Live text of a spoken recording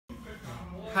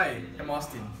Hi, I'm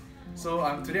Austin.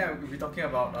 Today I will be talking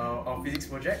about our physics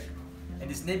project,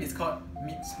 and its name is called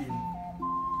HEATSPiN.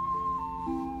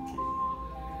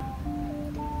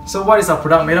 Okay. So what is our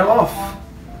product made up of?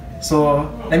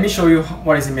 So let me show you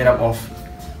what is it made up of.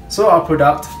 So our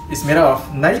product is made up of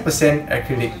 90%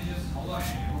 acrylic,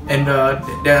 and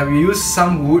we use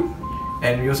some wood,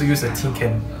 and we also use a tin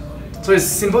can. So it's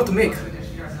simple to make.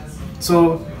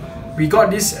 So we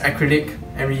got this acrylic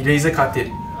and we laser cut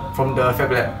it from the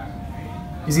Fab Lab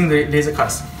using the laser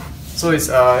cuts. So it's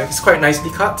quite nicely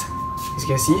cut, as you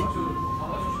can see.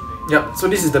 Yep. So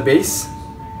this is the base.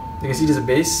 You can see this is the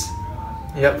base.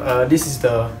 Yep. This is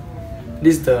the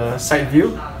side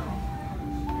view.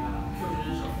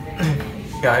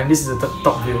 Yeah, and this is the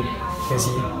top view. You can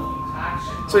see.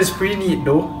 So it's pretty neat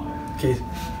though. Okay.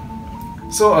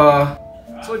 So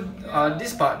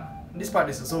this part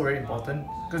is also very important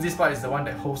because this part is the one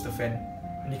that holds the fan,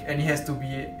 and it has to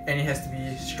be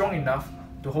strong enough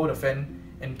to hold the fan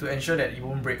and to ensure that it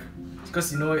won't break.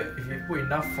 Because if you put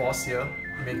enough force here,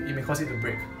 it may cause it to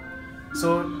break.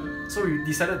 So we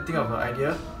decided to think of an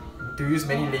idea to use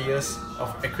many layers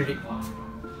of acrylic,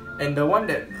 and the one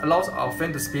that allows our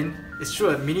fan to spin is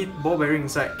through a mini ball bearing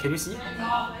inside. Can you see?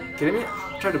 Okay, let me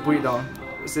try to put it down.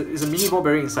 It's a mini ball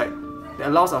bearing inside that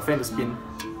allows our fan to spin.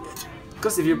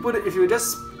 Because if you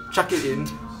just chuck it in,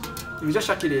 the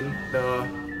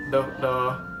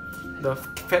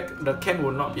can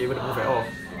will not be able to move at all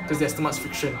because there's too much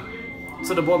friction.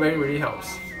 So the ball bearing really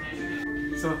helps.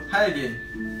 So hi again.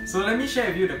 So let me share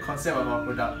with you the concept of our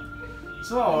product.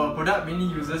 So our product mainly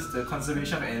uses the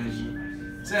conservation of energy.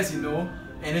 So as you know,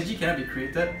 energy cannot be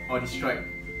created or destroyed.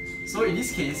 So in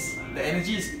this case, the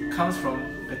energy comes from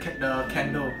the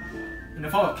candle in the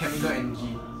form of chemical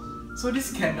energy. So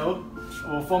this candle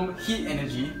will form heat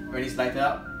energy when it's lighted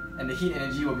up, and the heat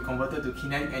energy will be converted to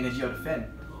kinetic energy of the fan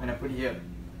when I put it here.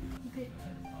 Okay.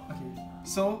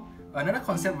 So another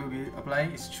concept we'll be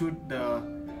applying is through the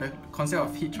concept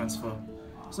of heat transfer.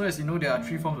 So as you know, there are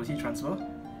three forms of heat transfer: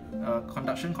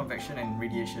 conduction, convection, and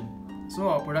radiation. So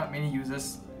our product mainly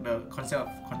uses the concept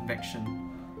of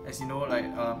convection. As you know,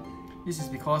 this is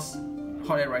because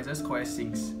hot air rises, cold air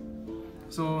sinks.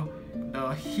 So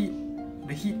the heat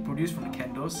produced from the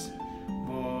candles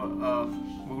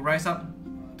will rise up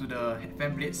to the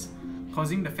fan blades,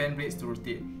 causing the fan blades to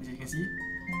rotate. As you can see,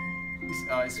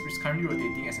 it's currently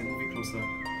rotating as I move it closer.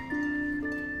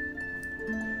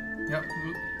 Yep.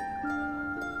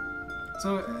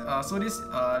 So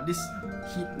these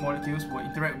heat molecules will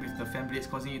interact with the fan blades,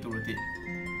 causing it to rotate.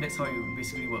 That's how it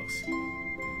basically works.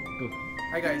 Go.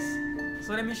 Hi guys.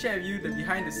 So let me share with you the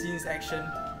behind the scenes action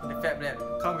in the Fab Lab.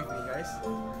 Come with me, guys.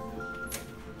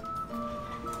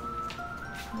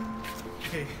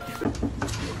 Okay.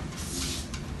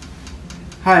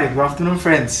 Hi, good afternoon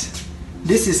friends.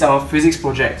 This is our physics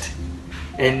project,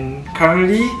 and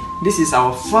currently this is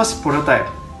our first prototype.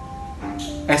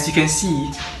 As you can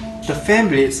see, the fan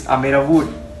blades are made of wood.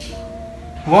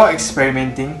 While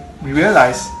experimenting, we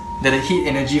realized that the heat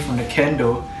energy from the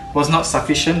candle was not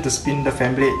sufficient to spin the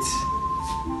fan blades.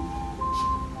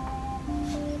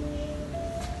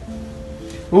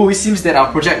 Oh, it seems that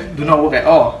our project do not work at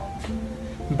all.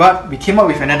 But we came up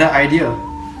with another idea.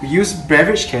 We used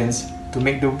beverage cans to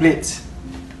make the blades.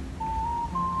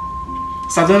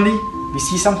 Suddenly, we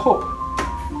see some hope.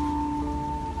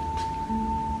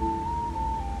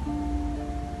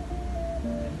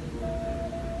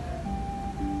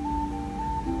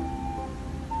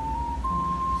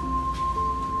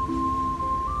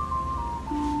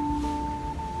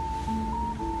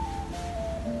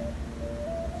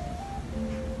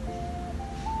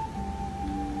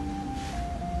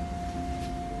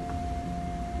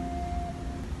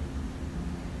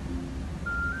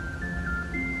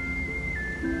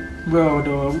 Well,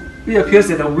 it appears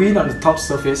that the wind on the top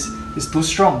surface is too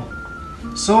strong.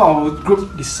 So our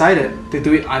group decided to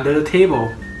do it under the table.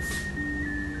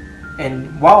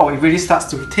 And wow, it really starts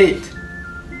to rotate.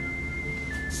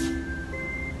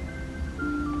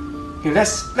 Okay,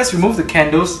 let's remove the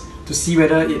candles to see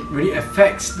whether it really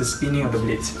affects the spinning of the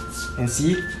blades. And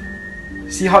see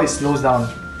how it slows down.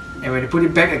 And when you put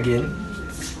it back again,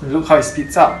 look how it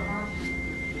speeds up.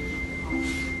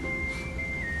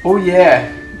 Oh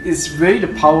yeah! It's really the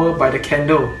power by the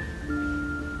candle.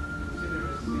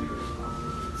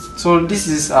 So this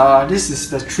is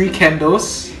the 3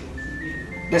 candles.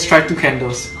 Let's try 2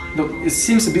 candles. Look, it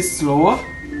seems a bit slower.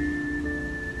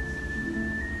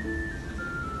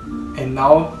 And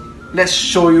now let's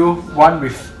show you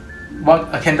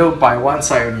a candle by one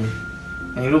side only.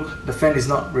 And look, the fan is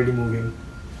not really moving.